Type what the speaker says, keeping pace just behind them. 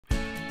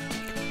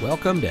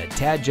Welcome to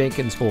Tad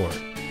Jenkins Ford,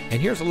 and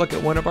here's a look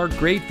at one of our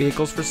great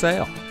vehicles for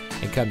sale.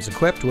 It comes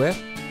equipped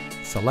with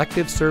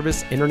Selective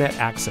Service Internet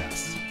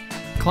Access,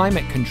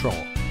 Climate Control,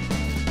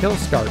 Hill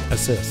Start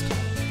Assist,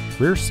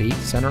 Rear Seat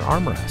Center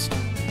Armrest,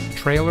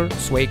 Trailer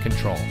Sway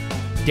Control,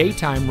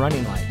 Daytime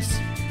Running Lights,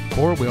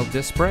 4-wheel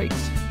disc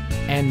brakes,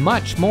 and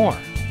much more.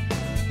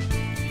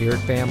 Here at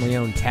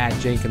family-owned Tad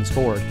Jenkins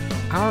Ford,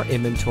 our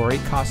inventory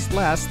costs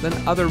less than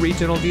other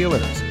regional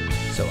dealers.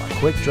 So a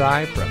quick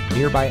drive from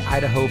nearby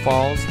Idaho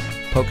Falls,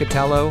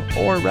 Pocatello,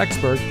 or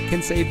Rexburg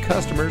can save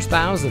customers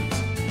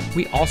thousands.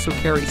 We also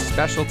carry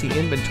specialty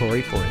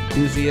inventory for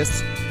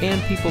enthusiasts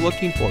and people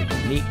looking for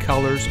unique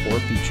colors or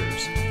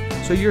features.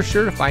 So you're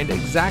sure to find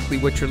exactly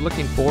what you're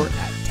looking for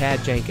at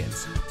Tad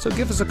Jenkins. So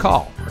give us a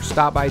call or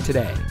stop by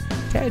today.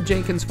 Tad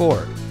Jenkins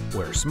Ford,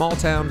 where small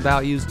town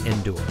values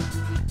endure.